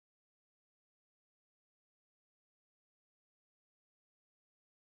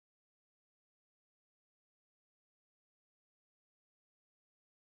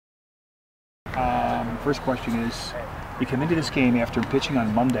First question is, you come into this game after pitching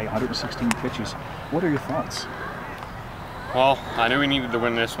on Monday, 116 pitches. What are your thoughts? Well, I knew we needed to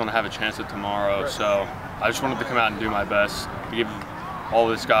win this one to have a chance at tomorrow, so I just wanted to come out and do my best to give all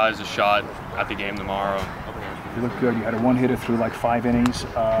these guys a shot at the game tomorrow. You look good. You had a one-hitter through like 5 innings.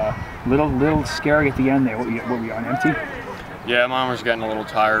 Little scary at the end there. What were you on, empty? Yeah, mine was getting a little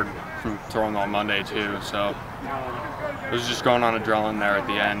tired from throwing on Monday too, so it was just going on adrenaline there at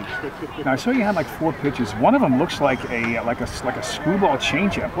the end. Now I saw you had like 4 pitches. One of them looks like a screwball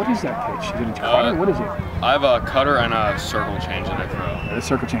changeup. What is that pitch? Is it a cutter? What is it? I have a cutter and a circle change that I throw. Yeah, the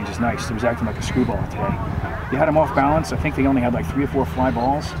circle change is nice. It was acting like a screwball today. You had him off balance. I think they only had like 3 or 4 fly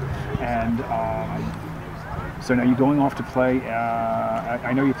balls, and so now you're going off to play.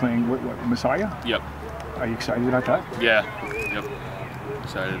 I know you're playing what, Messiah? Yep. Are you excited about that? Yeah. Yep.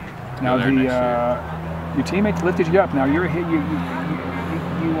 Excited. Now your teammate lifted you up. Now you're a hit.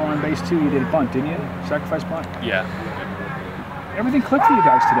 You were on base too. You did a bunt, didn't you? Sacrifice bunt. Yeah. Everything clicked for you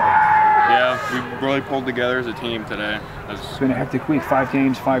guys today. Yeah, we really pulled together as a team today. It's been a hectic week. 5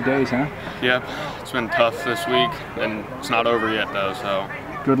 games, 5 days, huh? Yep. It's been tough this week, and it's not over yet though. So.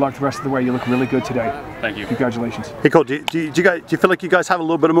 Good luck the rest of the way. You look really good today. Thank you. Congratulations. Hey Cole, do you feel like you guys have a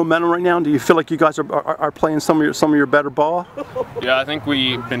little bit of momentum right now? Do you feel like you guys are playing some of your better ball? Yeah, I think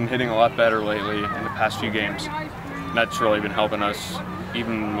we've been hitting a lot better lately in the past few games. That's really been helping us,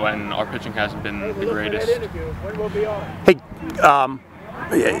 even when our pitching hasn't been the greatest. Hey,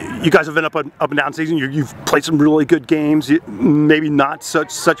 you guys have been up and down season. You've played some really good games. Maybe not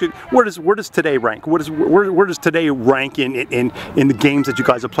such a. Where does today rank? Where does today rank in the games that you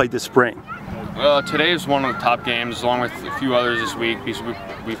guys have played this spring? Today is one of the top games, along with a few others this week, because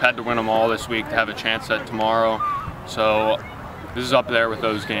we've had to win them all this week to have a chance at tomorrow. So this is up there with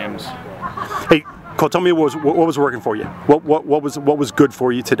those games. Hey, Cole, tell me what was working for you. What was good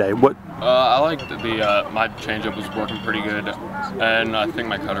for you today? I liked my changeup was working pretty good, and I think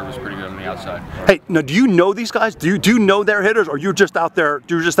my cutter was pretty good on the outside. Hey, now do you know these guys? Do you know their hitters, or you're just out there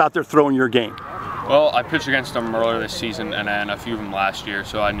throwing your game? Well, I pitched against them earlier this season, and then a few of them last year,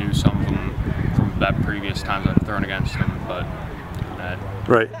 so I knew some of them from that previous times I've thrown against them. But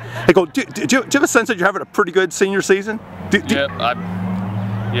right. Hey, Cole, do you have a sense that you're having a pretty good senior season? Yeah,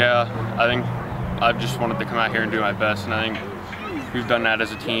 I think I just wanted to come out here and do my best, and I think we've done that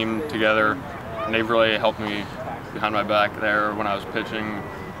as a team together, and they've really helped me behind my back there when I was pitching,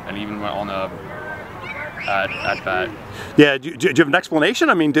 and even went on the at bat. Yeah, do you have an explanation?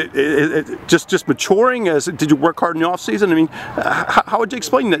 I mean, just maturing? Did you work hard in the off season? I mean, how would you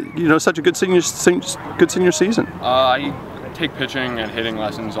explain that? Such a good senior season. I take pitching and hitting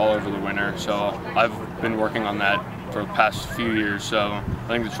lessons all over the winter, so I've been working on that for the past few years. So I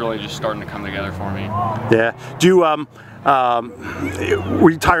think it's really just starting to come together for me. Yeah. Do you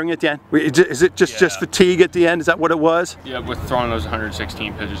were you tiring at the end? Is it just fatigue at the end? Is that what it was? Yeah, with throwing those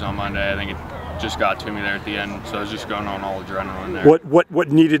 116 pitches on Monday, I think it just got to me there at the end. So I was just going on all adrenaline there.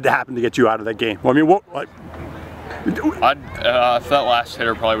 What needed to happen to get you out of that game? Well, I mean, what? If that last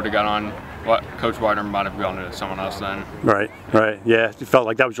hitter probably would have got on, Coach Widener might have gone to someone else then. Right. Yeah, you felt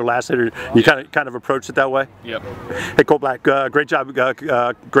like that was your last hitter. You kind of approached it that way. Yep. Hey, Cole Blatt, great job,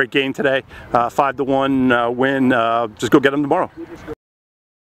 great game today. 5-1 win. Just go get them tomorrow.